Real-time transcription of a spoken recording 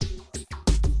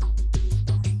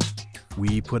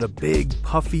We put a big,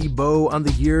 puffy bow on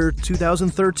the year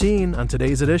 2013 on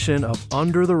today's edition of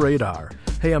Under the Radar.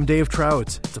 Hey, I'm Dave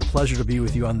Trout. It's a pleasure to be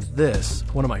with you on this,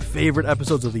 one of my favorite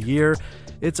episodes of the year.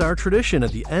 It's our tradition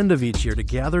at the end of each year to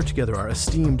gather together our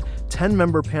esteemed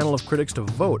 10-member panel of critics to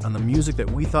vote on the music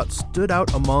that we thought stood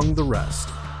out among the rest.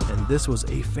 And this was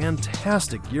a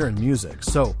fantastic year in music.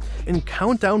 So, in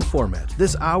countdown format,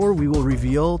 this hour we will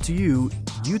reveal to you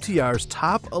UTR's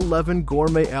top 11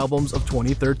 gourmet albums of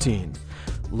 2013.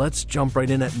 Let's jump right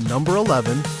in at number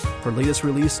 11. Her latest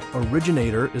release,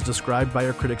 Originator, is described by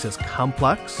our critics as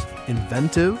complex,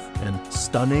 inventive, and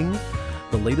stunning.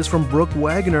 The latest from Brooke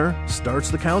Wagner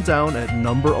starts the countdown at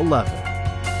number 11.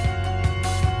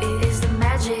 It is the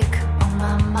magic on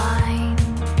my mind,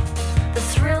 the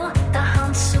thrill that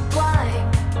haunts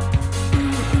sublime.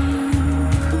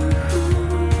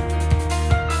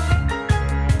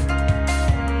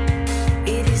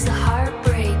 It is the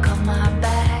heartbreak on my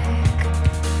back,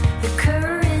 the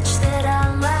courage that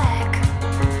I lack.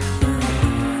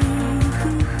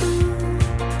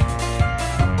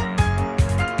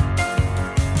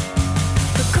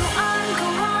 But go on,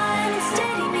 and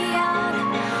steady me out.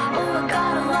 Oh, I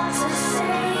got a lot to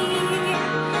say.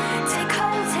 Take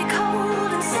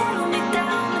hold and settle me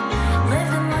down.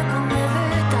 Living like we'll never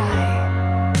die.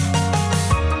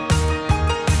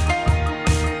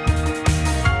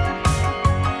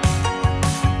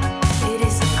 It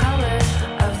is the color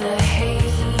of the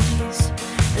haze,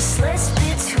 the slits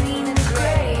between the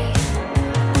gray.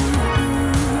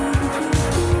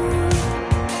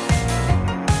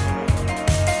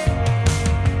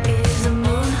 It is the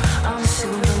moon on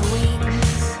silver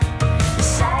wings, the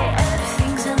sight of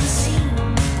things unseen.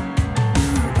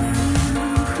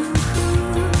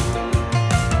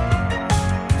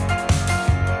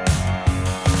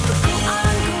 But go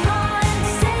on,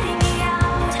 steady me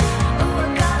out. Oh, I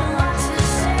got a lot to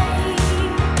say.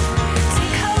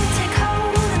 Take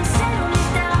hold and settle me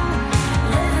down.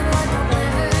 Living like we'll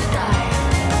never die.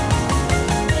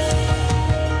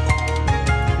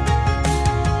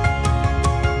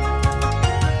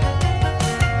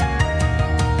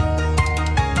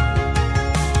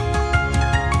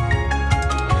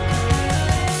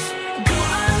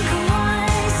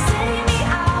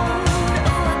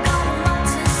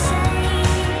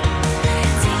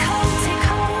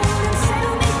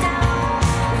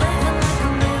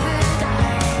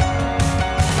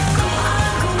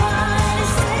 Go on,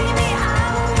 steady me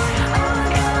out. Oh, I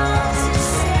got a lot to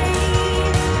say.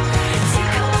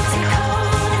 Take hold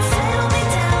and settle me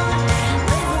down.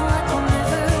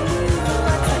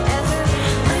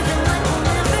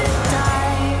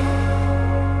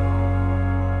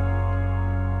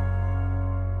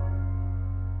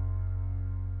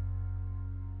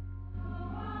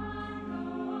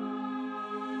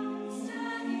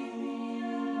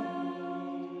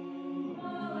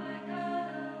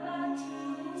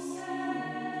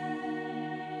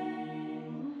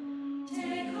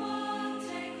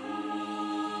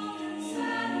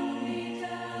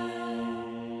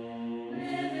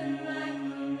 Living like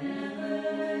we'll never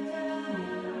die.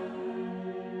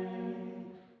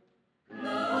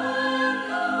 Go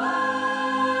on,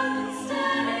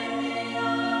 steady me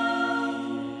out.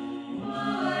 Oh,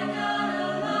 I got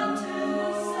a lot to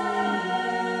say.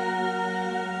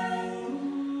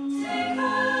 Take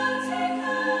hold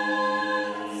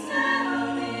and settle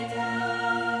me down. Living like we'll never, like forever.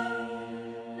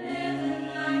 Living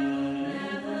like we'll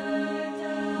never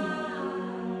die.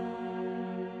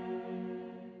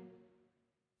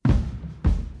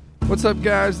 What's up,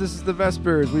 guys? This is the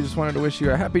Vespers. We just wanted to wish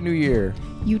you a Happy New Year.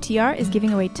 UTR is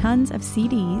giving away tons of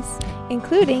CDs.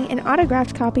 including an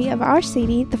autographed copy of our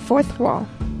CD, The Fourth Wall.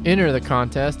 Enter the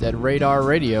contest at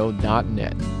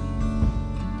radarradio.net.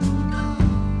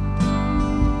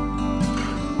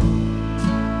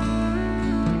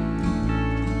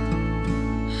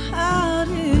 How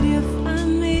did you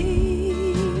find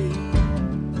me?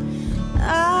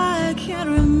 I can't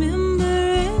remember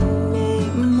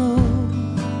anymore.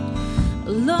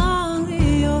 Along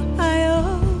the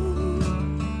Ohio,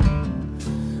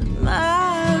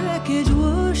 my wreckage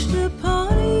washed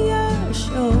upon your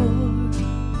shore.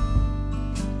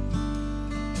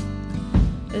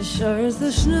 As sure as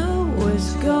the snow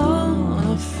is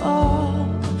gonna fall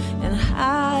in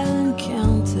Highland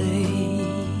County,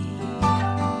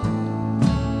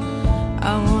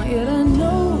 I want you to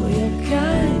know your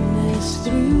kindness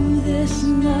through this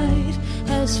night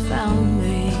has found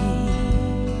me.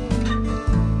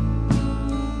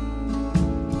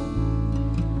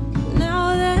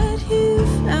 Now that you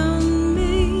found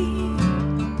me,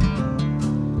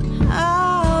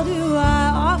 how do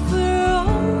I offer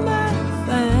all my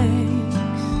thanks?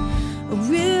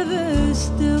 Rivers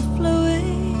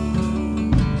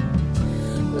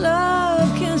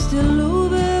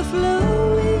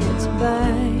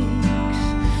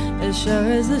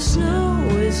snow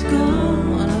is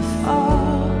gonna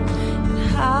fall in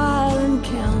Highland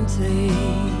County.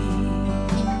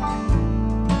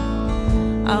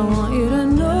 I want you to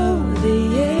know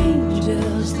the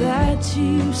angels that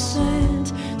you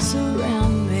sent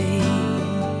surround me.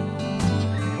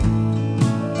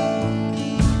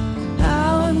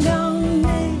 How I'm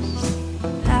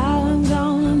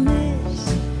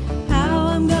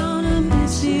gonna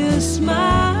miss your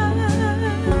smile.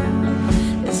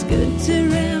 It's good to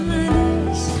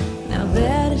reminisce. Now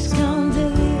that it's come to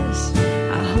this,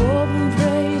 I hope and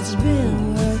pray it's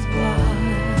been worthwhile.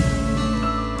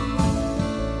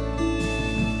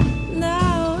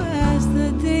 Now as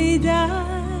the day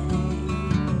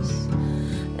dies,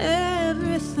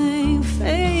 everything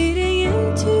fading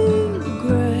into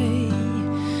gray,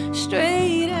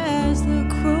 straight as the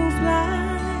crow flies.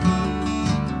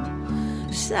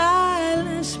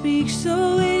 Silence speaks,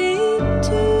 so we need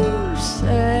to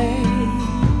say.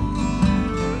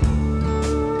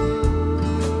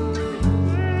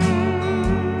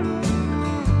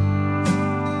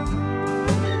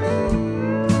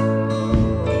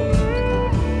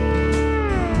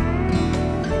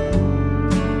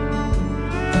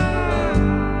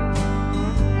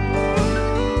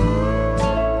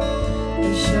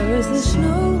 As sure as the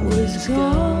snow is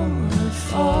gonna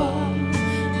fall in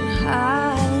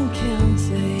Highland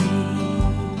County,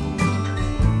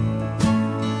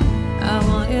 I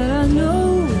want you to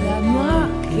know that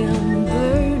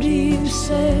mockingbird you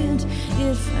sent,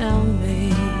 it found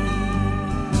me.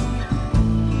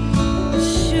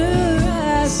 Sure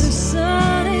as the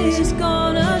sun is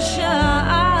gonna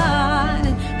shine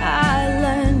in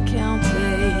Highland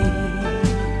County,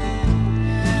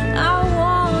 I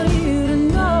want you to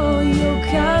know your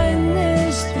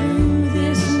kindness through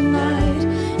this night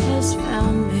has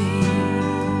found me.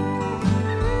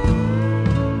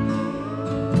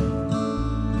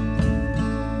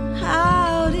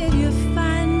 How did you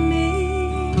find me?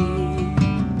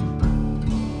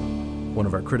 One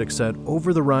of our critics said,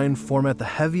 Over the Rhine format the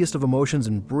heaviest of emotions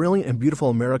in brilliant and beautiful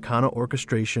Americana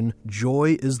orchestration.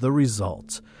 Joy is the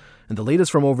result. And the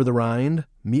latest from Over the Rhine,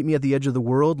 Meet Me at the Edge of the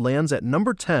World, lands at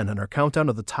number 10 on our countdown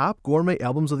of the top gourmet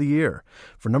albums of the year.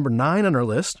 For number 9 on our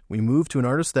list, we move to an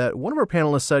artist that one of our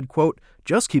panelists said, quote,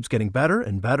 just keeps getting better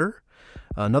and better.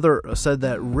 Another said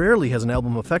that rarely has an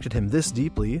album affected him this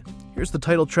deeply. Here's the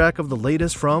title track of the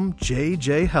latest from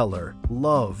J.J. Heller,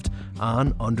 Loved,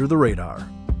 on Under the Radar.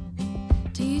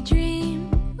 Do you dream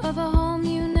of a home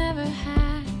you never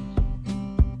had?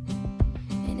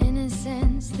 An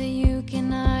innocence that you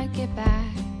cannot get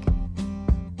back.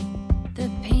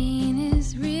 The pain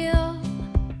is real.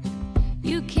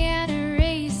 You can't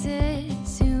erase it.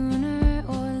 Sooner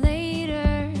or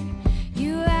later,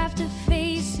 you have to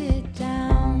face it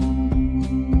down.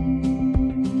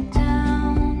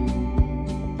 Down.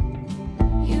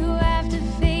 You have to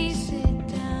face it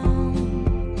down.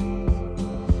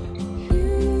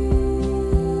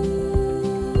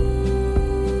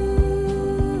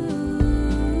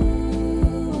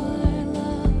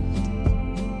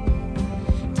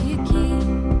 Do you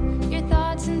keep your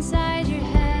thoughts in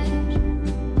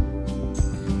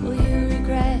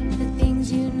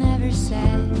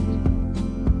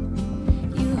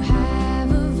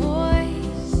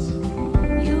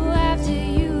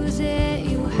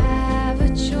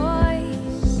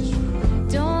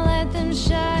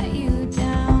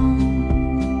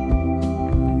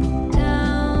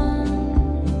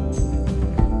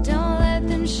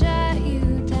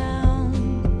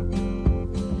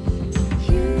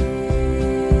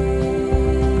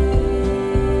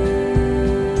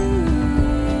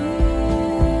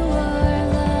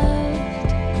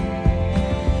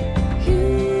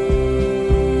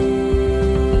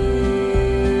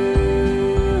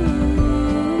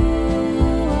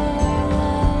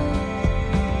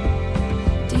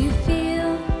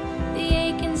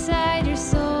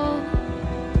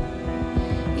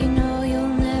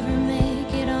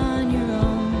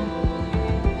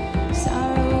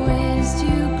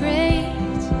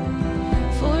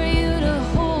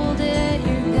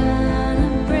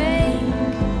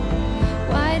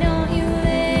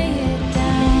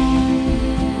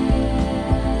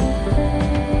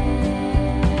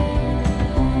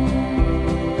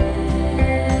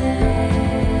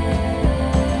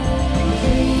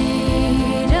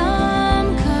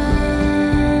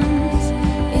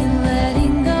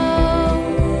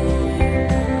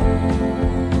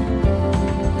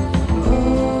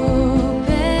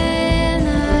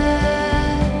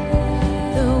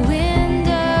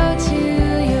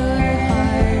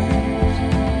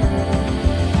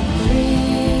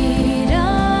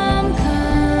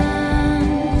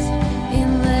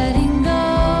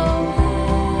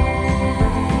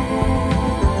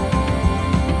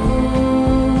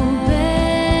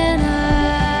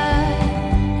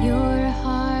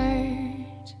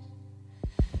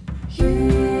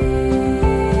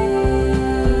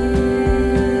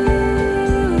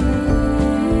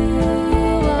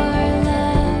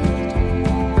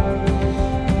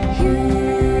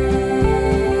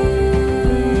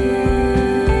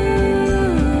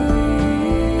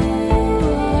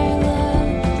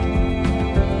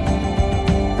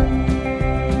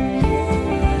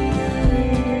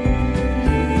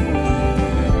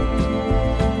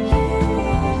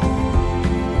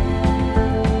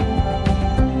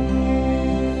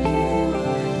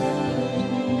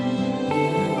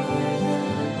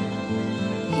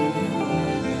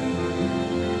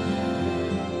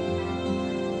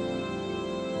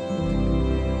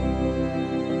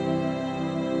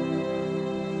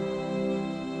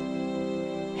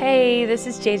everybody. This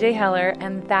is JJ Heller,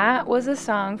 and that was a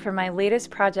song from my latest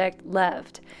project,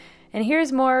 Leved. And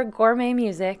here's more gourmet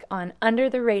music on Under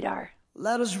the Radar.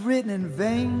 Letters written in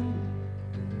vain.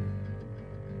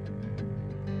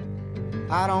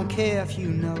 I don't care if you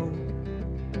know.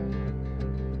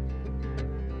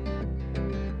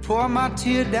 Pour my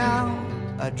tear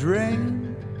down a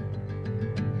drain.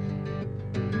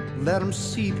 Let them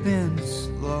seep in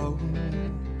slow.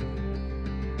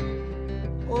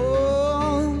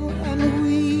 Oh, and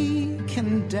we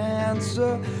can dance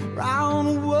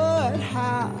around what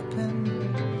happened.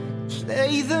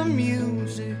 Play the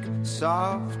music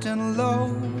soft and low.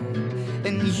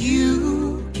 And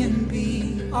you can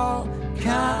be all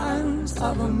kinds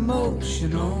of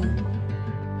emotional.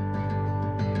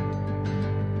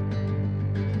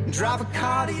 Drive a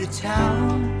car to your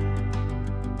town,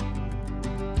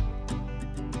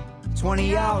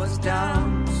 20 hours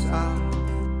down south.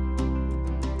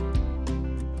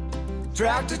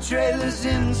 Tractor trailers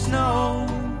in the snow,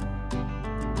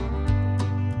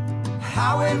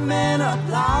 highwaymen up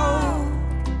loud.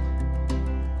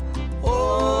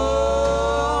 Oh,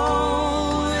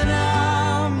 and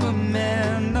I'm a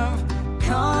man of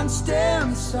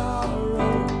constant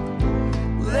sorrow.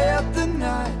 Let the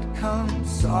night come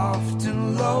soft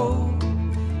and low,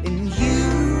 and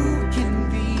you can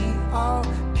be all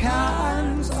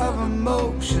kinds of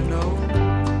emotional.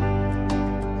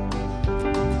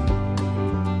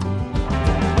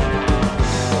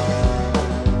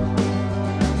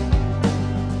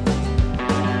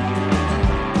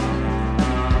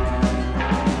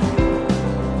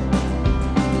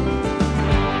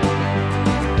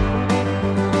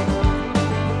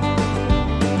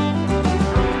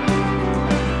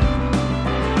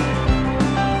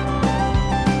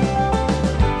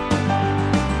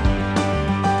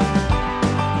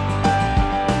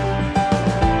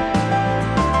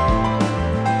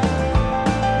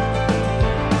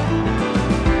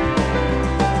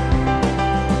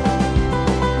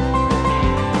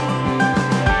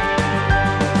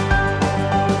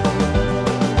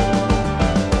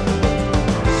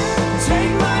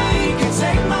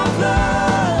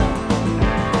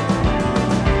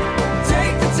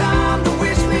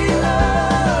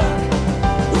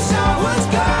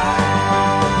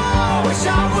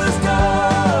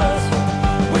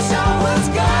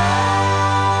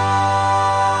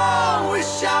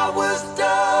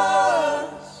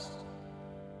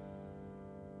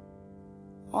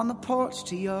 On the porch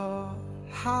to your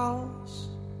house,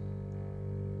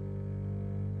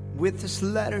 with this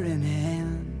letter in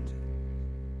hand,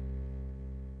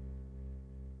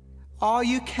 all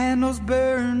your candles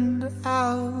burned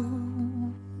out.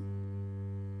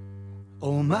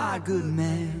 Oh my good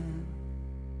man,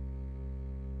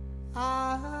 I'll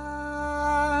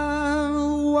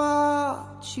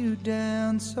watch you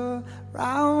dance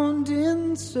around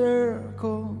in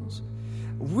circles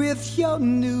with your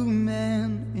new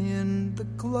man in the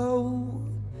glow.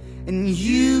 And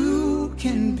you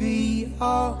can be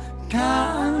all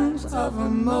kinds of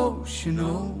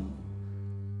emotional.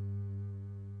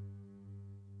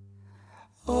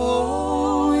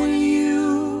 Oh, and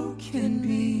you can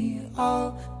be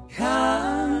all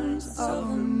kinds of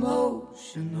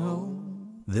emotional.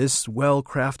 This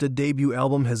well-crafted debut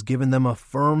album has given them a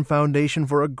firm foundation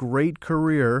for a great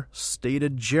career,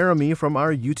 stated Jeremy from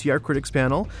our UTR Critics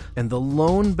panel, and The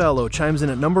Lone Bellow chimes in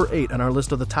at number 8 on our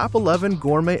list of the top 11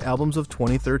 gourmet albums of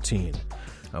 2013.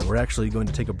 We're actually going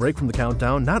to take a break from the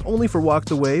countdown, not only for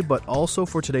Walked Away, but also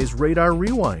for today's Radar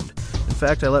Rewind. In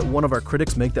fact, I let one of our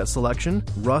critics make that selection.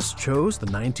 Russ chose the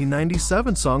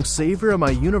 1997 song Savior of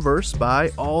My Universe by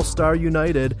All Star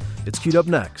United. It's queued up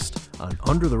next on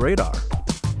Under the Radar.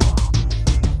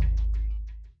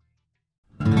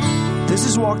 This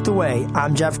is Walked Away.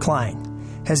 I'm Jeff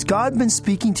Klein. Has God been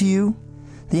speaking to you?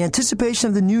 The anticipation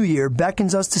of the new year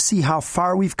beckons us to see how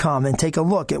far we've come and take a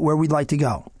look at where we'd like to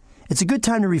go. It's a good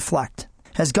time to reflect.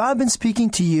 Has God been speaking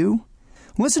to you?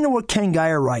 Listen to what Ken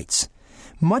Geyer writes.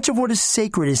 Much of what is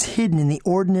sacred is hidden in the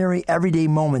ordinary, everyday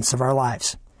moments of our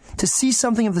lives. To see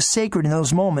something of the sacred in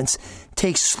those moments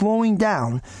takes slowing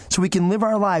down so we can live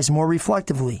our lives more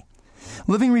reflectively.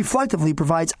 Living reflectively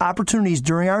provides opportunities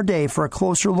during our day for a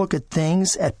closer look at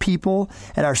things, at people,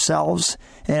 at ourselves,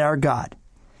 and at our God.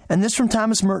 And this from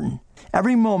Thomas Merton.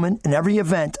 Every moment and every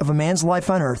event of a man's life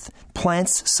on earth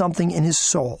plants something in his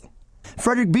soul.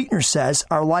 Frederick Buechner says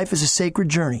our life is a sacred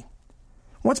journey.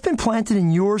 What's been planted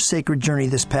in your sacred journey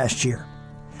this past year?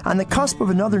 On the cusp of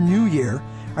another new year,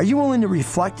 are you willing to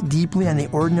reflect deeply on the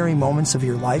ordinary moments of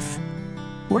your life?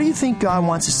 What do you think God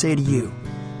wants to say to you?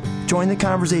 Join the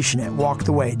conversation at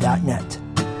walkedaway.net.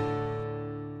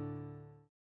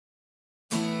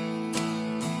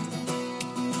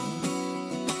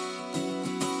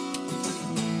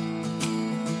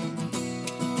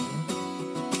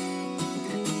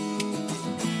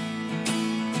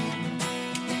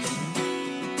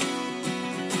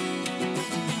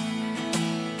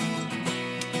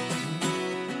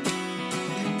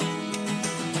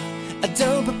 I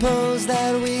don't propose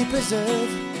that we preserve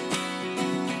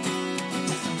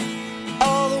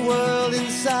all the world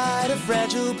inside a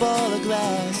fragile ball of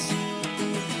glass,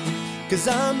 'cause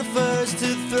I'm the first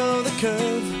to throw the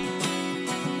curve,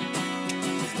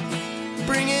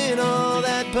 bringing all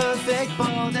that perfect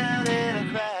ball down in a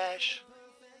crash.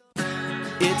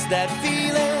 It's that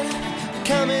feeling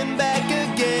coming back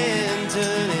again,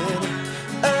 turning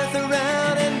earth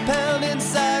around and pounding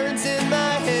sirens in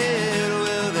my head.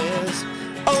 Well, there's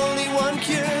only one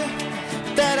cure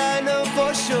that I know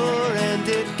for sure, and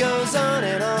it goes on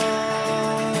and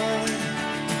on.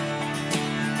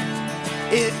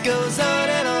 It goes on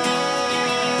and on.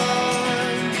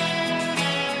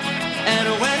 And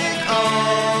when it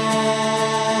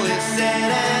all is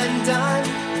said and done,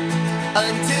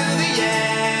 until the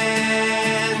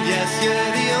end, yes,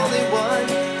 you're the only one.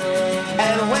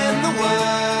 And when the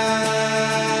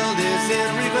world is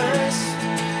in reverse,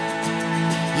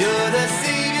 you're the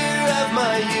savior of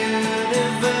my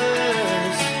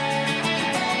universe.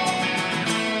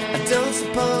 I don't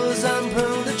suppose I'm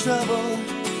prone to trouble,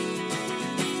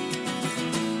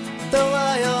 though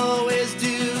I always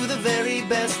do the very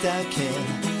best I can.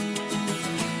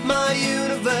 My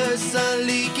universe, a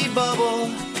leaky bubble,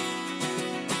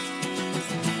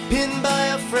 pinned by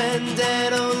a friend,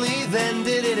 and only then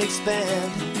did it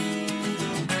expand.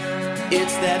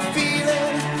 It's that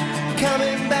feeling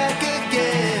coming back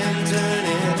again,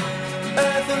 turning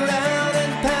earth around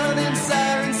and pounding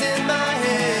sirens in my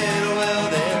head. Well,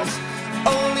 there's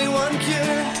only one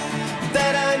cure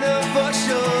that I know for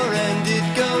sure, and it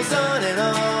goes on and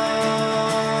on.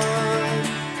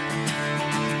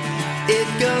 It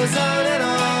goes on and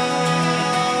on.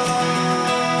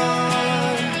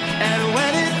 And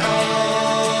when it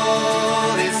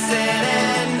all is said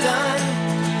and done,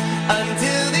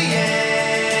 until the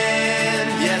end,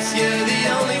 yes, you're the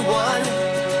only one.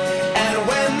 And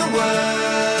when the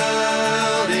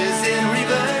world is in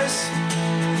reverse,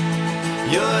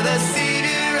 you're the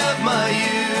savior of my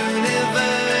universe.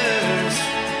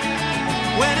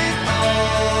 When it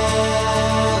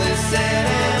all is said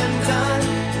and done,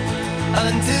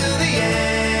 until the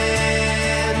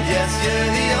end, yes,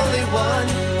 you're the only one.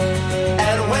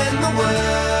 And when the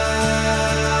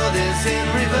world is in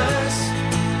reverse,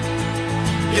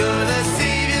 you're the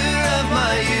savior of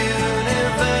my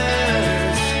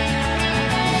universe.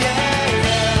 Yeah,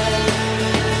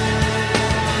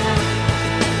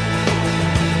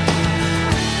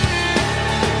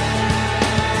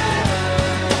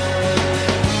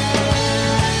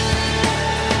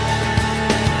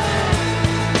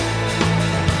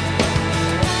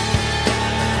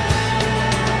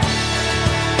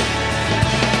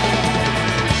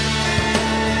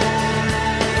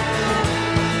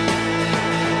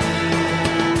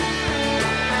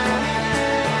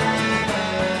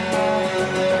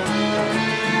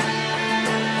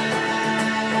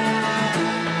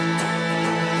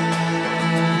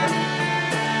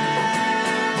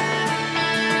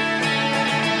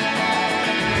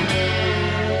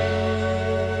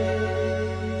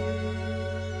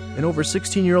 An over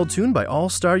 16-year-old tune by All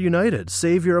Star United,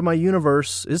 Savior of My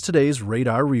Universe, is today's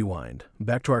Radar Rewind.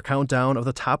 Back to our countdown of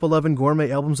the top 11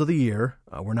 gourmet albums of the year.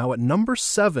 We're now at number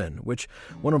 7, which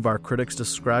one of our critics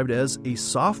described as a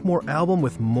sophomore album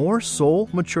with more soul,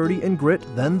 maturity, and grit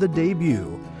than the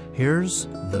debut. Here's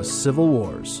The Civil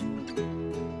Wars.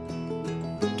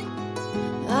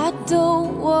 I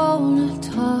don't wanna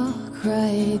talk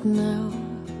right now.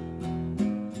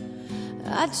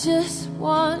 I just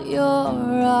want your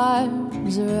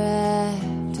arms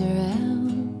wrapped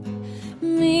around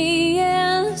me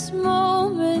in this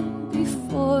moment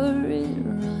before it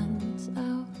runs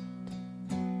out.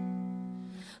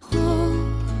 Oh,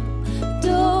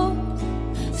 don't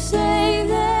say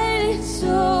that it's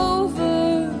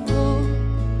over. Oh,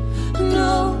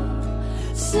 no,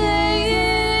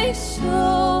 say it's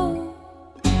so.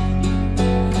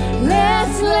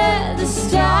 Let's let the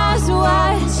stars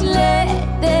watch,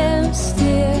 let them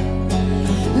steer.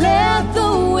 Let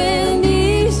the wind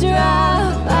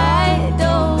eavesdrop, I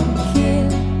don't care.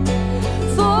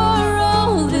 For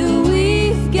all that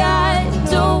we've got,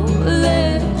 don't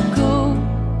let go.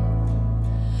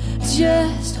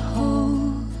 Just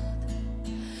hold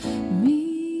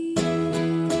me.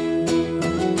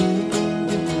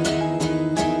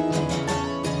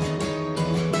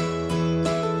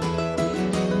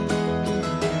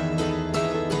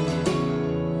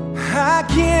 I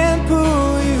can't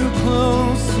pull you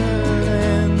closer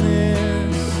than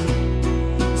this.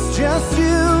 It's just you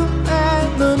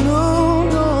and the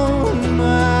moon on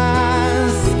my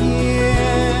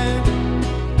skin.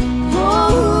 Oh,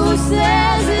 who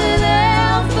says it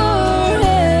ever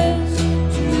ends?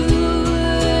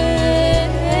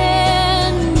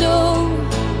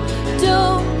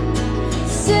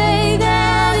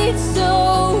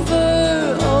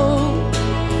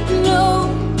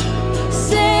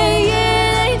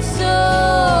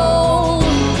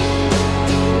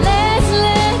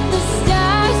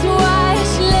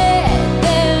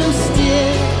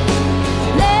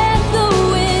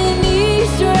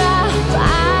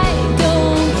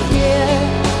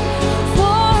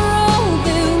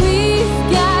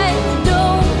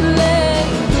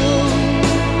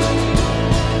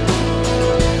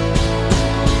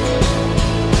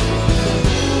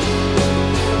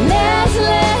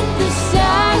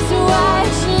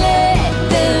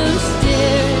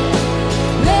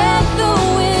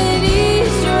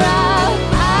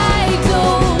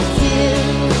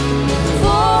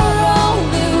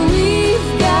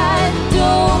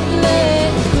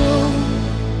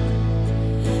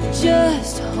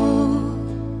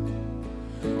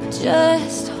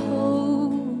 just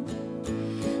hold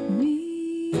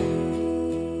me.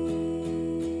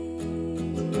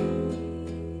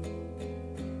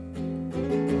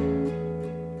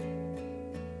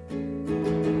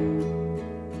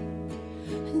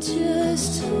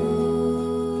 Just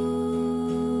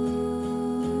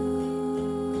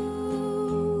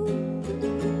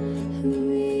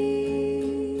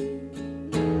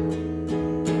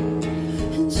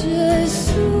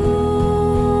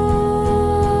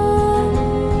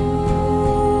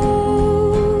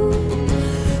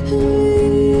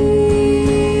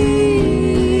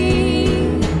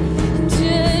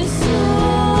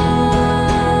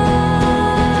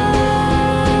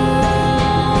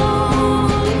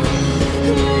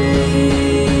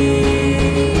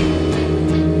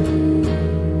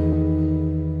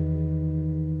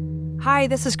Hi,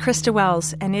 this is Krista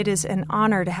Wells, and it is an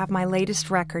honor to have my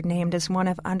latest record named as one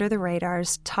of Under the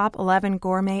Radar's top 11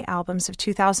 gourmet albums of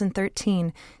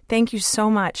 2013. Thank you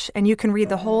so much, and you can read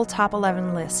the whole top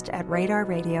 11 list at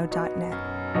radarradio.net.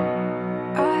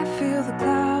 I feel the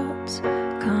clouds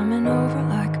coming over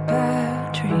like a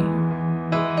bad dream.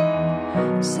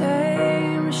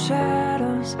 Same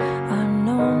shadows I've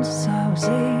known since I was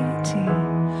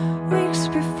 18. Weeks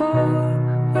before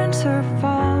winter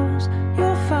falls,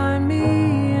 you'll find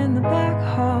me in the back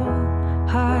hall,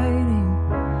 hiding.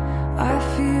 I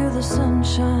feel the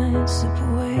sunshine slip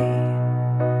away,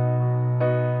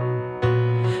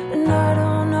 and I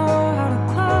don't know how to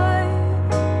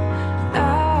climb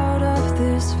out of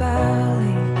this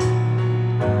valley.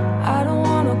 I don't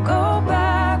want to go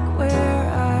back where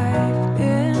I've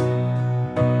been,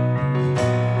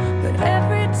 but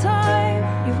every time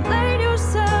you've laid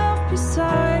yourself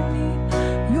beside me,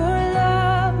 your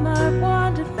love, my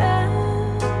one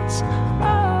defense.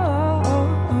 Oh,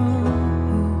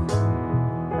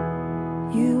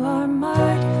 you are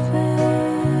my defense.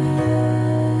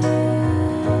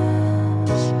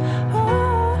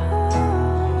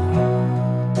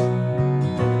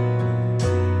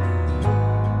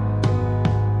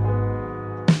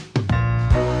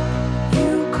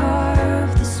 You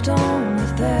carve the stone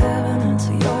with evidence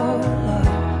of your love.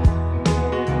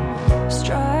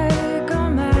 Strike a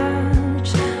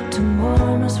match to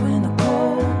warm us when the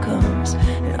cold comes,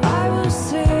 and I will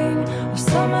sing of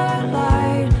summer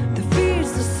light that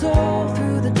feeds the soul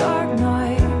through the dark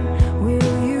night.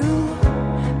 Will you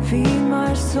feed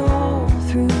my soul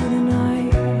through the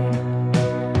night?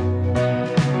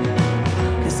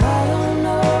 'Cause I don't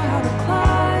know how to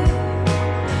climb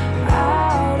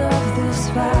out of this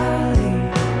valley.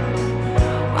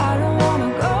 I don't want to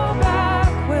go back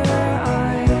where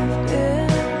I've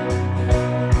been,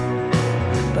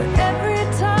 but every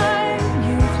time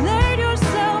you've laid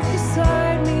yourself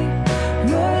beside me,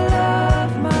 your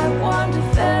love, my one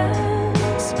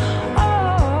defense.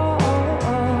 Oh,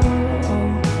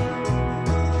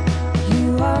 you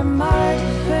are my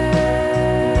defense.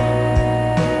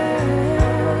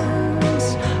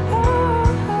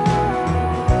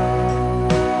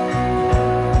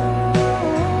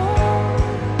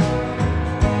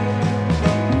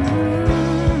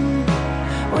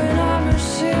 When I'm a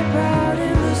ship out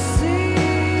in the sea,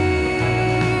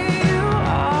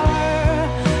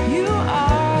 you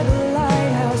are the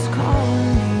lighthouse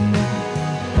calling me.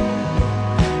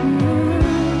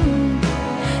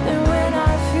 And when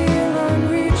I feel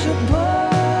unreachable,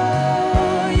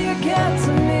 you get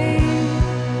to me.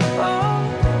 Oh,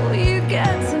 you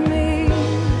get to me.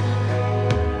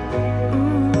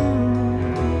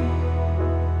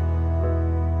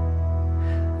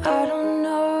 I don't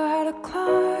know how to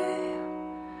climb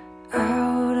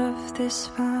out of this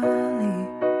valley.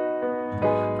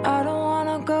 I don't want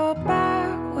to go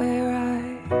back where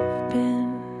I've been,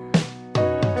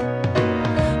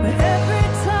 but every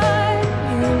time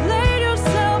you laid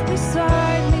yourself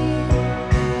beside me,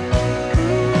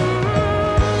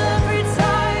 every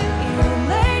time you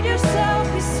laid yourself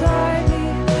beside me,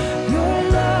 your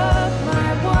love, my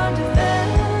one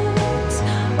defense.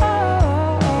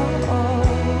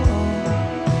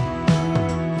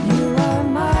 You are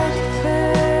my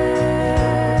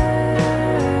defense.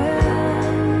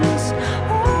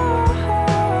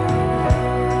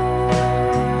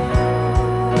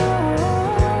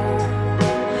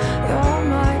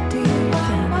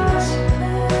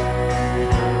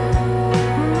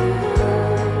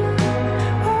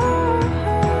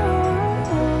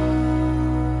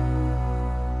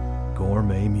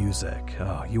 music.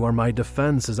 Oh, You Are My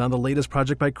Defense is on the latest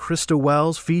project by Krista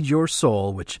Wells, Feed Your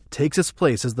Soul, which takes its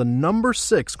place as the number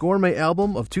 6 gourmet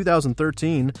album of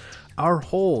 2013. Our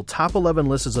whole top 11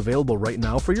 list is available right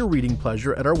now for your reading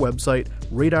pleasure at our website,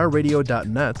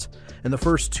 radarradio.net. In the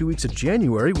first 2 weeks of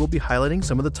January, we'll be highlighting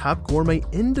some of the top gourmet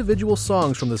individual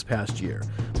songs from this past year.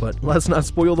 But let's not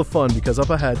spoil the fun, because up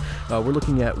ahead, we're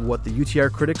looking at what the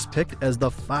UTR critics picked as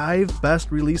the 5 best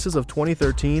releases of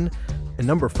 2013. And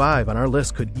number 5 on our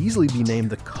list could easily be named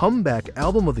the comeback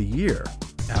album of the year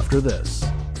after this.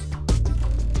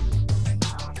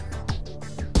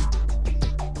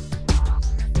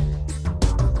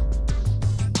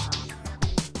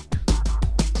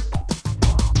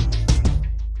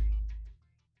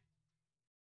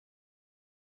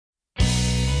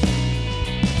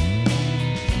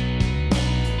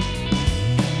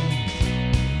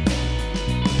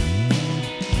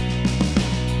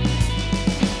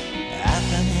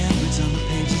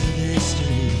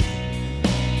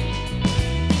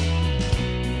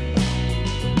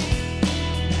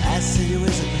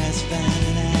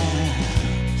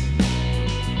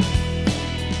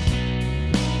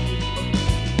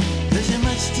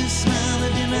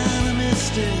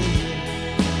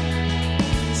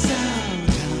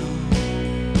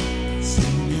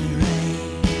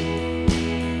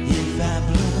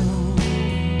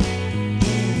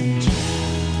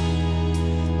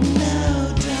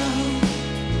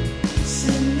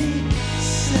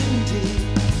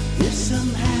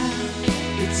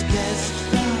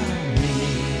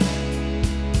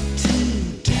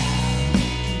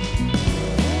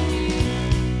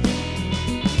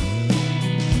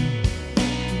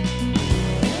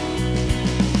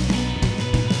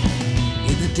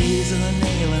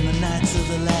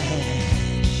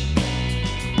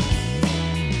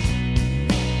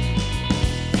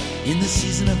 In the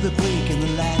season of the quake and the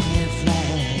lightning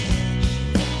flash,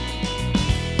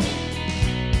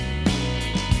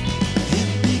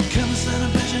 it becomes an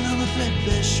impression on the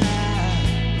flatbed shroud.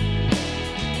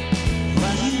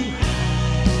 While you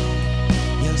hide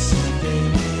yourself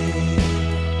away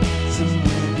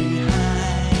somewhere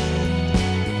behind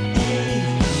a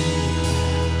crowd.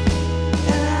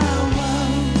 And I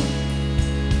won't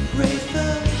pray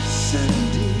for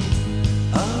certainty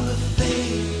or the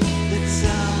faith that's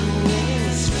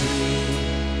always free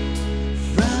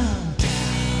from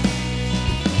doubt.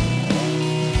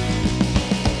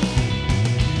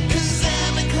 'Cause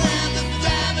I'm inclined to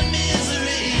thrive in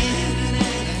misery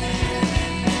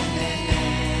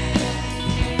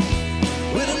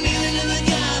when I'm kneeling in the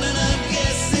garden of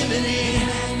Gethsemane.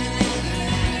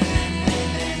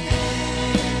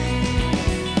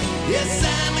 Yes,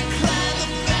 I'm inclined to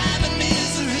thrive in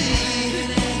misery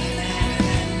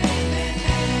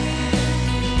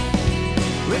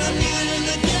when I'm kneeling in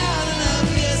the garden of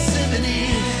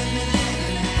Gethsemane,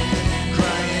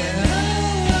 crying,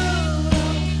 oh,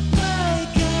 my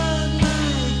God,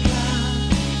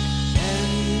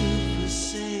 have you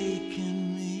forsaken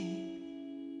me?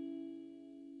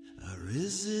 Or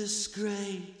is this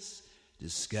grace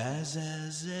disguised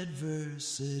as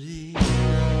adversity?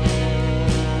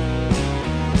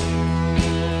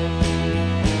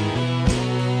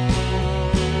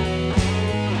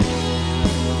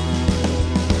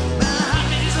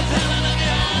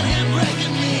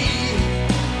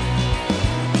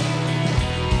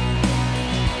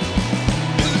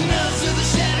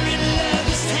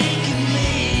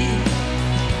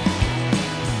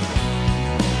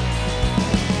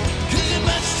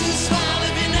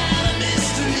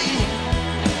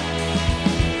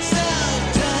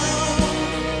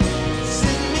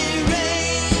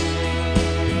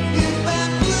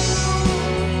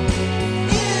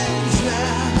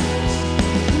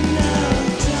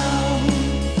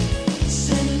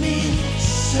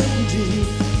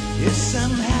 If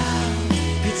somehow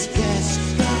it's best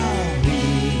for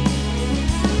me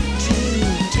to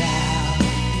doubt.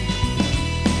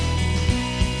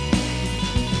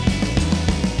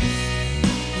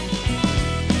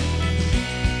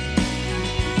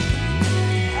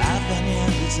 I find the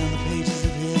habits on the pages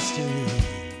of history.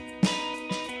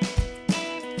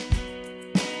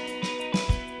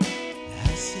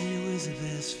 I say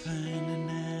Elizabeth's finding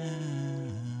out.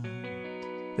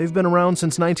 They've been around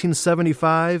since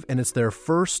 1975, and it's their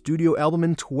first studio album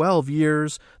in 12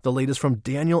 years. The latest from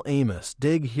Daniel Amos,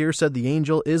 Dig Here Said the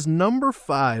Angel, is number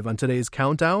 5 on today's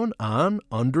countdown on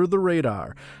Under the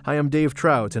Radar. Hi, I'm Dave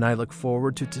Trout, and I look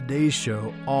forward to today's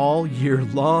show all year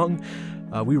long.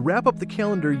 We wrap up the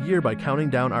calendar year by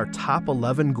counting down our top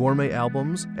 11 gourmet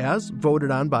albums as voted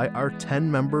on by our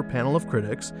 10-member panel of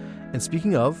critics. And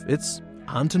speaking of, it's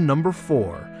on to number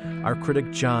 4. Our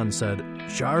critic John said,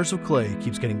 Jars of Clay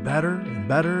keeps getting better and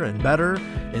better and better.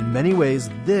 In many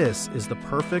ways, this is the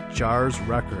perfect Jars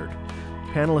record.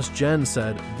 Panelist Jen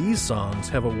said these songs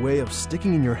have a way of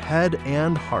sticking in your head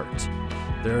and heart.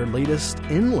 Their latest,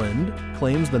 Inland,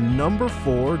 claims the number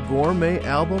 4 gourmet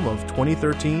album of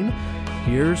 2013.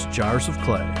 Here's Jars of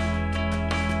Clay.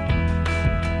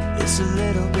 It's a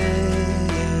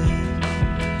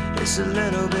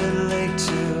little bit late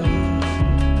to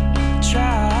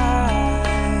try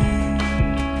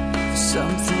for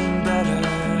something better.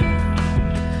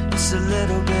 It's a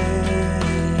little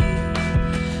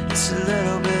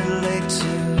bit late to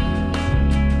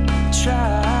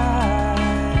try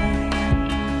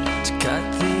to cut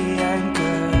the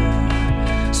anchor.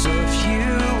 So if you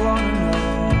wanna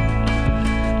know,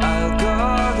 I'll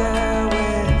go there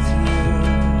with you.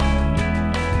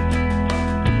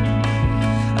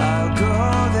 I'll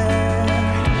go there.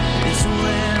 It's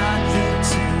when I think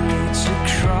to reach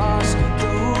across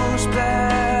those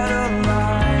better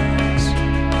lines.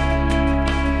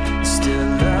 Still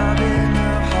loving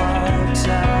the hard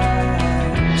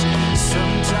times.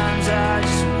 Sometimes I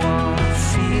just wanna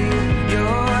feel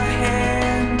your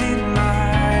hand in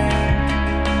mine.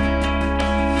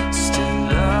 Still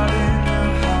loving the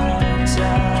hard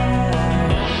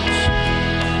times.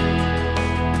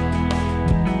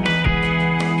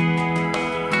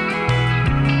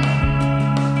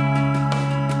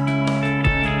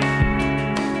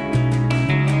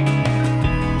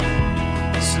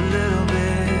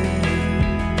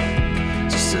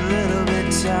 Just a little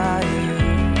bit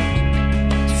tired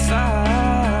to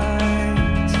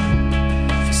fight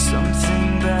for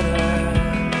something better.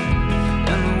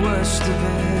 And the worst of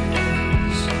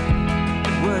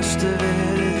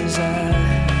it is I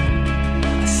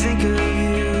think of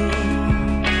you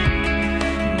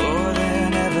more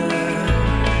than ever.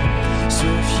 So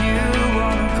if you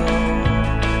wanna go,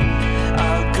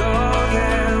 I'll go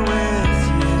there with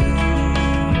you.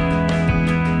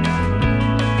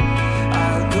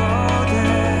 I'll go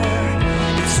there.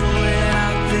 It's when I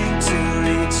think to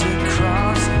reach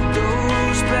across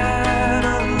those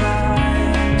better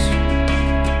lines.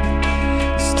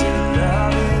 Still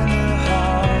loving the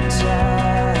hard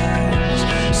times.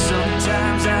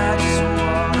 Sometimes I just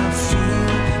wanna feel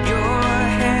your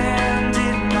hand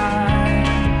in mine.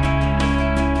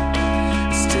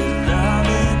 Still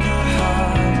loving the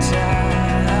hard times.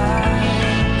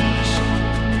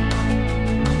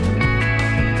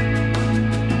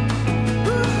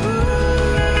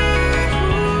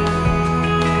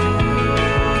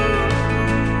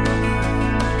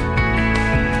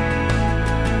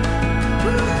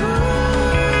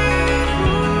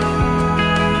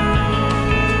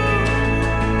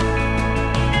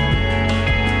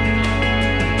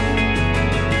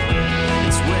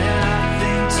 It's when I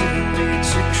think to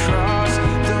reach across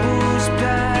those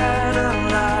better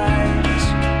lines.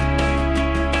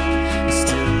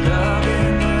 Still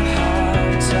loving the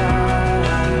hard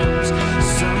times.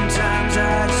 Sometimes I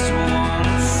just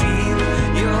wanna feel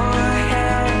your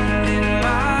hand in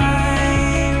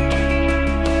mine.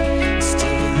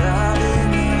 Still loving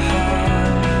the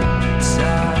hard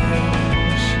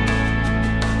times.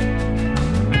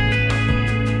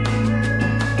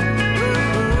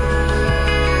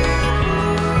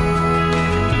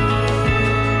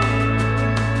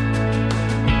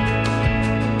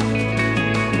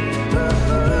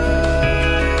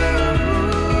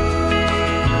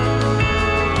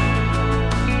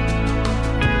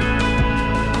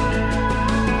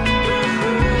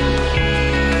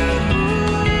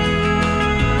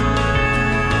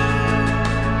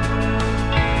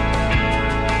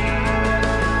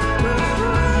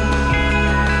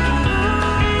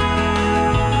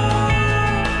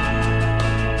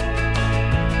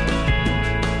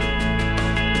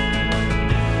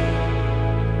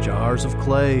 Jars of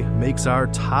Clay makes our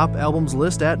top albums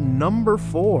list at number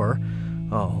 4.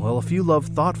 Oh, well, if you love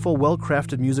thoughtful,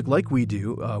 well-crafted music like we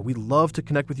do, we love to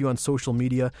connect with you on social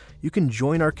media. You can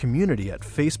join our community at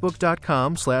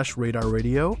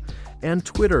facebook.com/radarradio and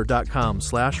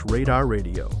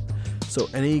twitter.com/radarradio. So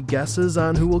any guesses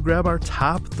on who will grab our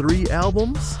top 3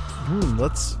 albums?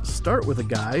 Let's start with a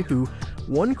guy who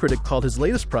one critic called his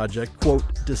latest project, quote,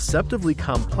 deceptively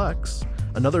complex.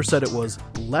 Another said it was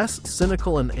less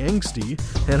cynical and angsty,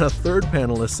 and a third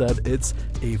panelist said it's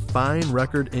a fine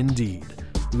record indeed.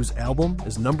 Whose album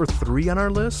is number 3 on our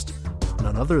list?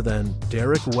 None other than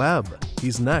Derek Webb.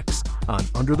 He's next on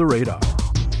Under the Radar.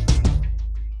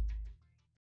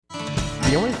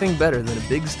 The only thing better than a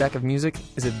big stack of music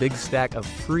is a big stack of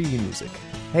free music.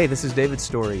 Hey, this is David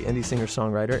Story, indie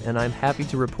singer-songwriter, and I'm happy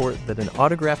to report that an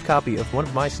autographed copy of one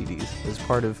of my CDs is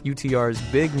part of UTR's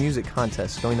big music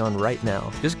contest going on right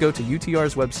now. Just go to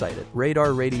UTR's website at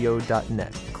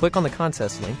radarradio.net. Click on the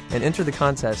contest link and enter the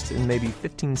contest in maybe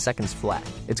 15 seconds flat.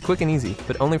 It's quick and easy,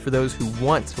 but only for those who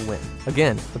want to win.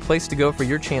 Again, the place to go for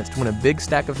your chance to win a big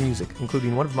stack of music,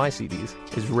 including one of my CDs,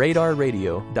 is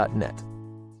radarradio.net.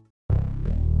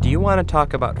 Do you want to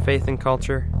talk about faith and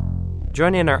culture?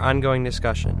 Join in our ongoing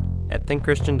discussion at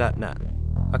thinkchristian.net,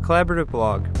 a collaborative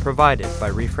blog provided by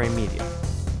Reframe Media.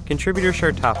 Contributors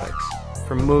share topics,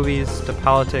 from movies to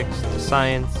politics to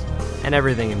science and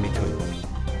everything in between.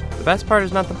 The best part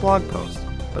is not the blog post,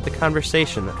 but the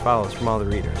conversation that follows from all the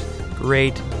readers.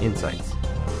 Great insights.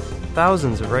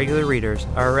 Thousands of regular readers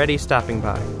are already stopping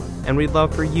by, and we'd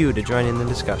love for you to join in the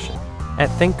discussion at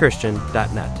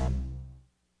thinkchristian.net.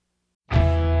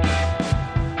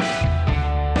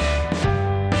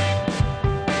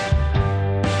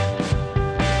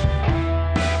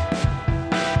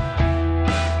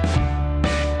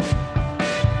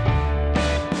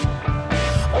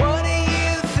 What do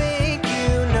you think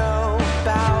you know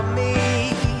about me?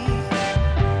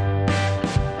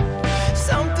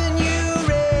 Something you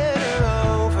read or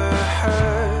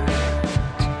overheard.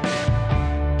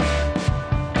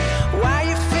 Why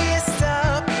you fist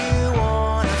up, you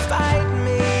wanna fight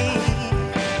me?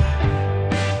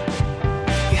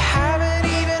 You haven't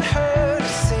even heard a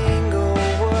single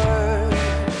word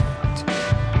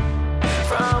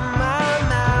from my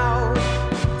mouth.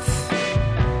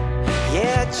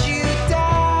 Yet you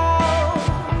doubt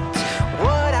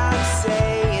what I'm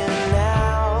saying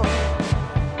now.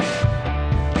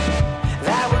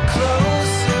 That we're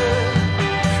closer,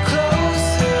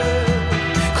 closer,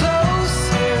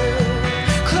 closer,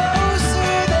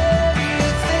 closer than you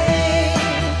think.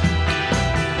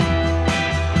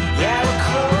 Yeah, we're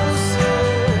closer,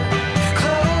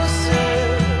 closer,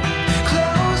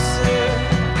 closer,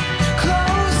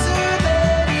 closer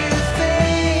than you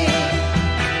think.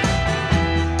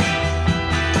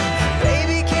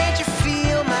 Baby, can't you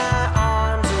feel my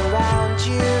arms around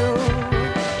you?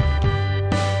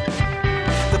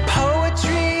 The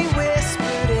poetry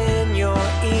whispered in your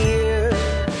ear.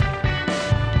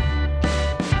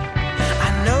 I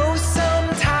know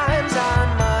sometimes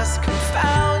I must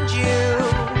confound you.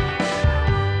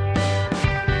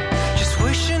 Just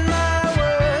wishing my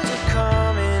words would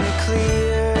come in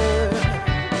clear,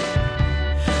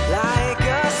 like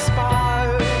a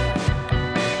spark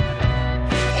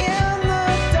in the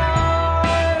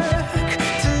dark,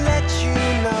 to let you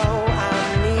know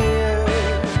I'm near.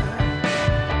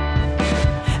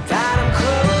 That I'm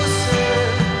closer,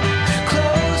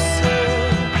 closer,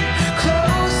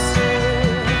 closer,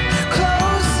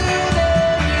 closer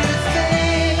than you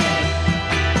think.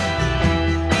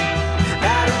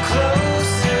 That I'm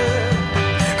closer,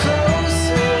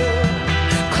 closer,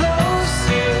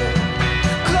 closer,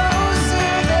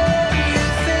 closer than you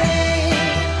think.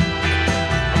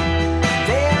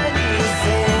 Than you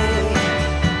think.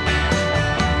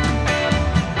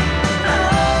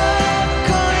 I'm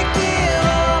gonna give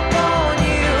up on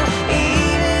you,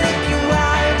 even if you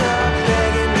wind up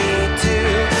begging me to.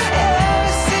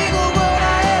 Every single word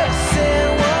I ever said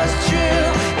was true,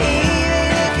 even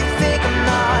if you think I'm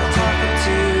not talking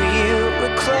to you.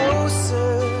 We're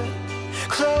closer,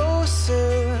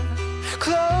 closer,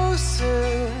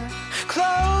 closer,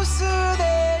 closer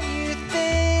than you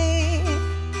think.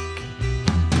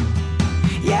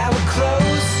 Yeah, we're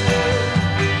closer,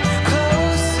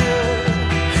 closer,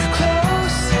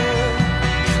 closer,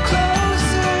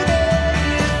 closer than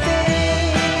you think.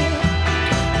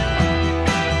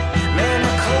 Man,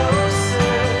 we're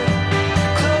closer,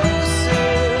 closer,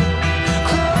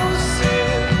 closer,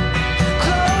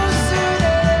 closer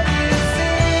than you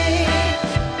think.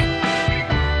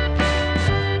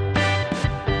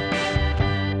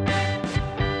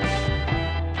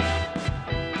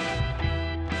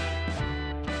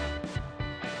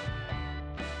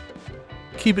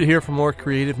 Keep it here for more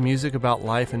creative music about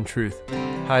life and truth.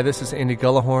 Hi, this is Andy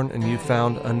Gullahorn, and you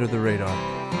found Under the Radar.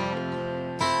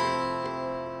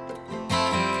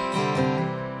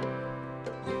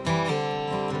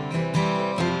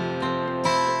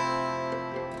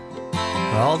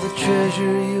 All the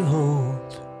treasure you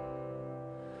hold,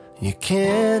 you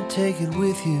can't take it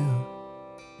with you.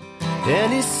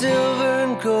 Any silver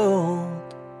and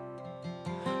gold,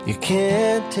 you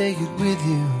can't take it with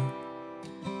you.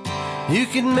 You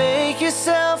can make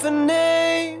yourself a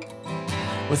name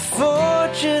with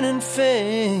fortune and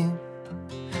fame,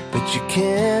 but you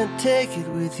can't take it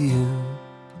with you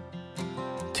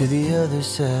to the other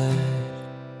side.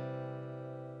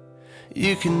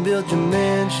 You can build your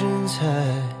mansions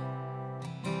high,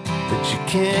 but you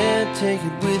can't take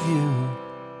it with you.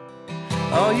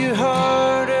 All your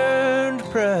hard-earned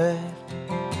pride,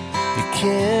 you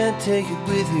can't take it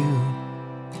with you.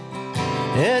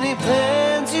 Any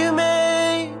plans you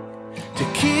made to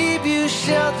keep you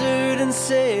sheltered and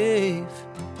safe,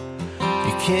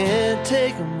 you can't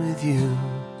take them with you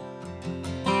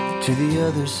to the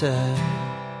other side.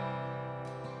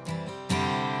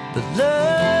 But love,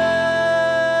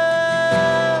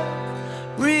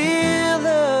 real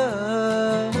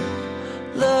love,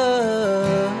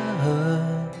 love,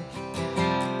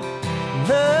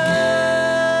 love,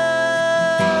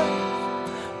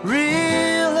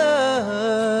 real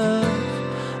love,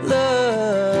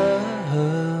 love.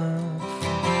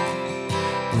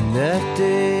 When that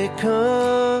day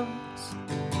comes,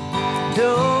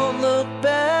 don't look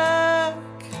back.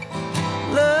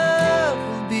 Love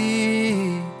will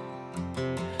be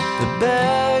the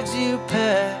bags you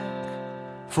pack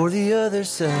for the other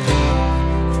side.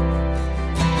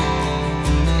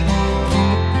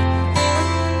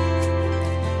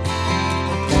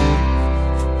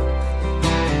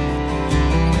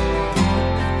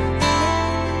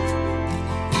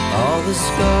 All the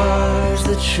scars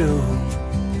that show,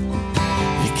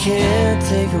 you can't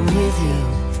take them with you.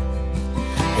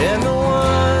 And the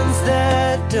ones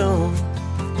that don't,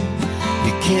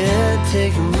 you can't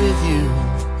take them with you.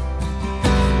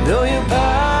 Though your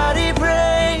body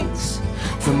breaks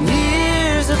from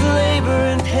years of labor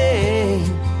and pain,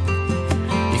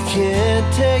 you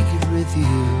can't take it with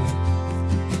you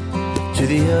to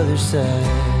the other side.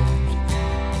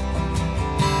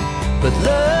 But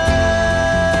love,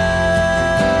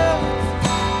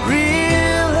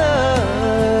 real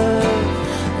love,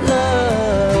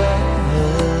 love,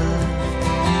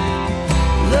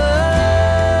 love,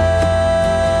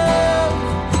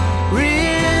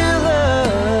 real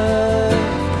love,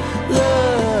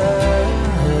 love.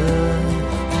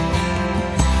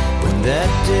 When that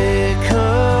day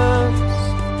comes,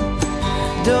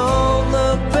 don't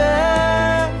look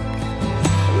back.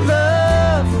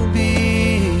 Love will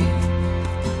be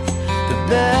the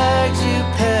bags you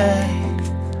pack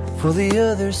for the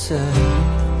other side.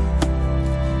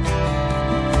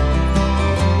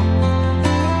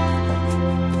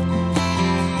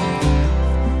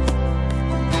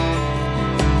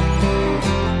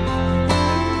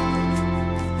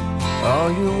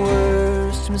 All your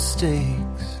worst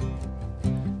mistakes,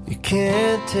 you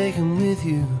can't take them with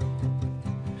you.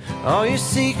 All your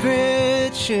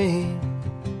secret shame,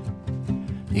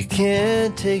 you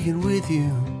can't take it with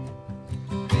you.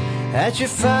 At your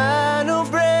final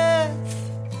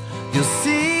breath, you'll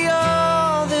see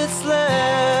all that's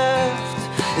left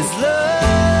is love.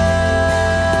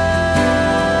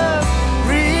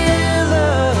 Real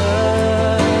love,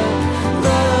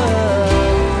 love,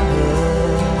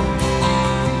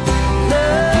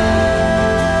 love,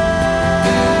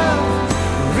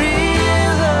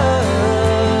 real love,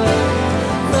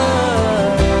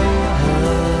 love,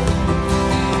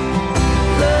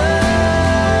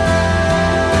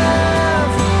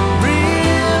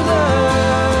 real love.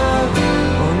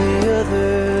 On the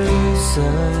other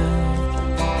side,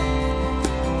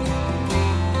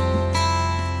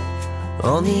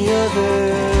 on the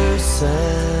other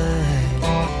side,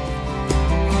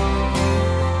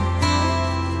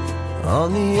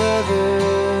 on the other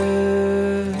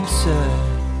side.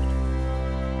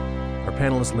 Our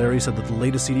panelist Larry said that the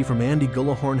latest CD from Andy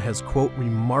Gullahorn has, quote,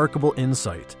 remarkable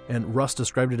insight, and Russ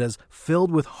described it as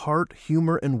filled with heart,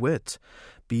 humor, and wit.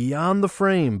 Beyond the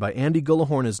Frame by Andy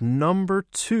Gullahorn is number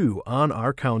 2 on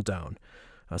our countdown.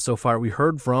 So far, we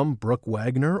heard from Brooke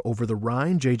Wagner, Over the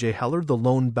Rhine, J.J. Heller, The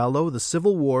Lone Bellow, The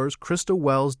Civil Wars, Krista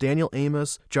Wells, Daniel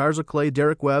Amos, Jars of Clay,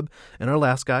 Derek Webb, and our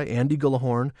last guy, Andy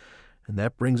Gullahorn. And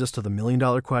that brings us to the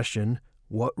million-dollar question.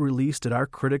 What release did our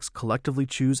critics collectively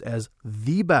choose as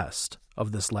the best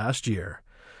of this last year?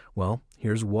 Well,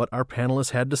 here's what our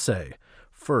panelists had to say.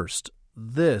 First,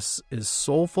 this is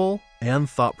soulful and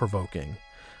thought-provoking.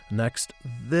 Next,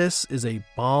 this is a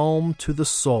balm to the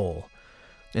soul.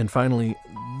 And finally,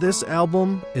 this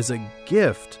album is a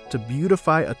gift to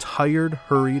beautify a tired,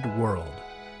 hurried world.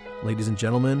 Ladies and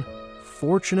gentlemen,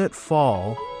 Fortunate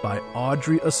Fall by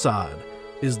Audrey Assad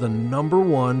is the number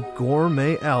 1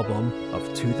 gourmet album of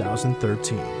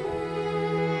 2013.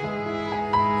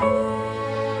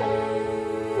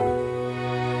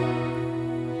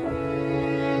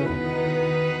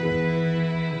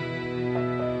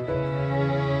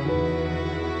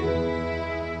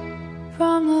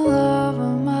 From the love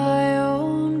of my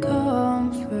own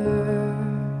comfort,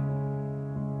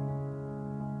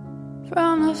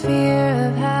 from the fear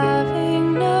of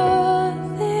having none.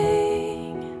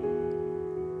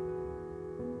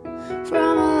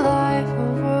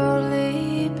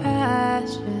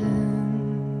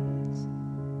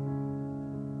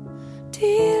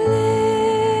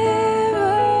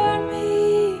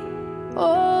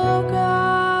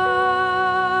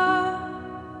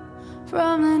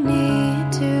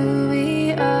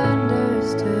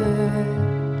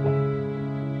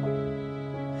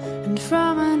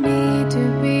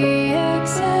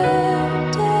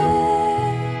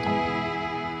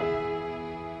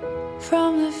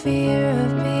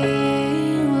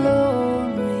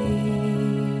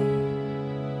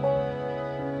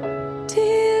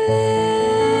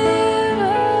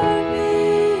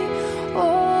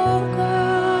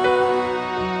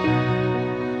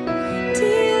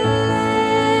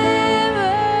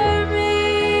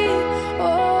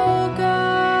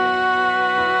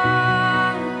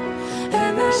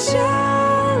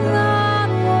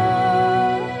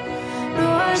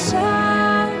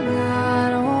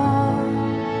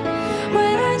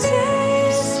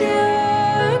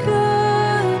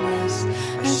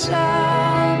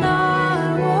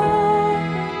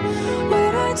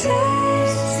 I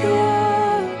taste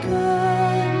your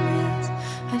goodness,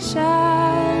 I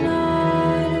shall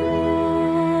not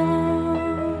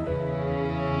want.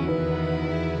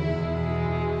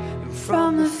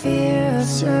 From the fear of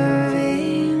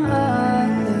serving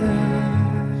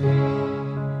others,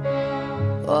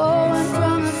 oh, and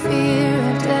from the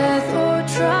fear of death or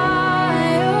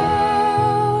trial,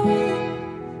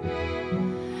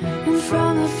 and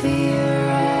from the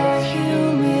fear of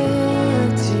humility,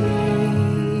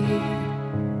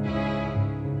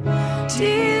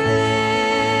 deliver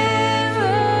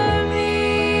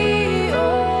me,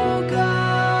 oh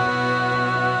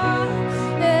God,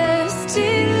 yes,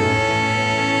 deliver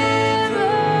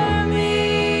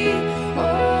me,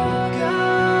 oh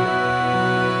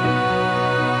God,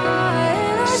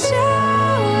 and I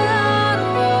shall not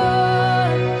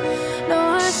want, no,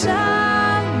 I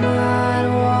shall not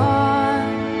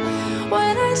want.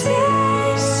 When I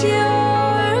taste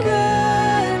your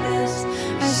goodness,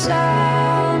 I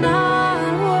shall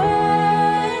not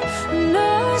want. No,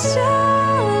 I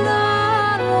shall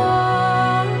not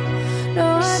want. No,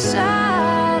 I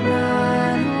shall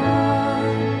not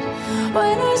want.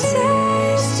 When I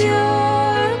taste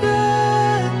your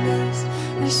goodness,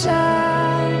 I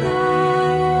shall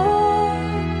not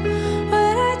want.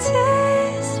 When I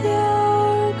taste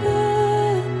your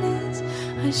goodness,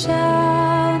 I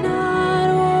shall not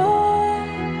want.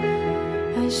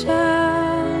 I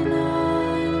shall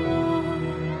not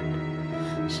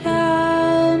want.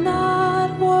 Shall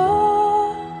not want.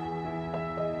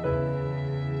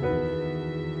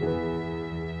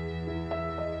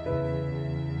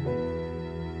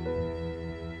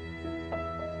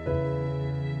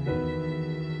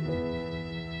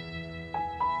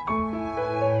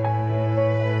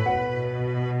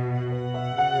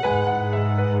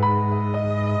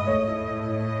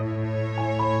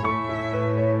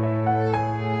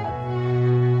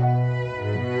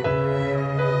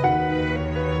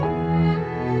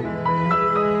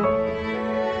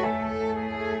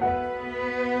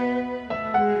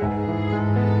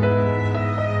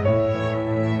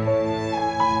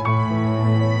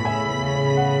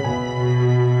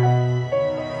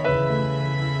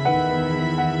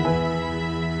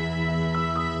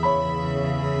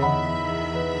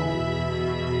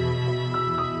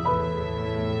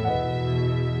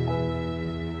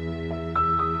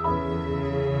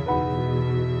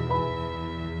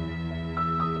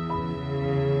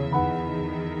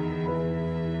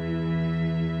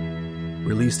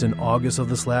 Released in August of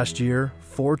this last year,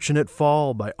 Fortunate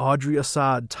Fall by Audrey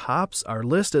Assad tops our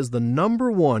list as the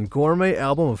 #1 gourmet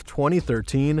album of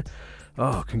 2013.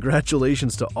 Oh,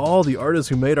 congratulations to all the artists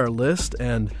who made our list,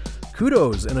 and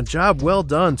kudos and a job well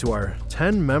done to our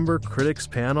 10-member critics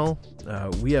panel.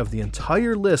 We have the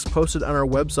entire list posted on our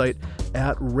website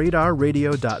at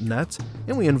radarradio.net,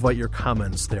 and we invite your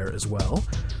comments there as well.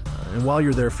 And while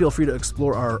you're there, feel free to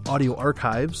explore our audio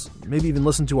archives, maybe even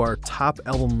listen to our top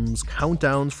albums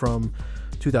countdowns from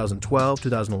 2012,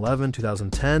 2011,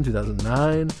 2010,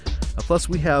 2009. Plus,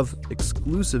 we have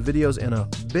exclusive videos and a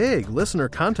big listener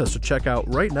contest to check out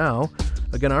right now.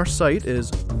 Again, our site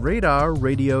is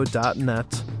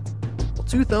radarradio.net. Well,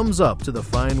 2 thumbs up to the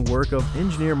fine work of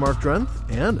engineer Mark Drenth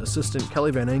and assistant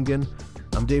Kelly Van Engen.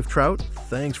 I'm Dave Trout.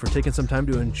 Thanks for taking some time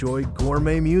to enjoy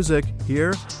gourmet music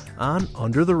here on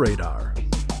Under the Radar.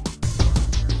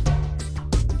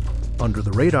 Under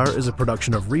the Radar is a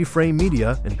production of Reframe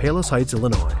Media in Palos Heights,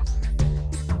 Illinois.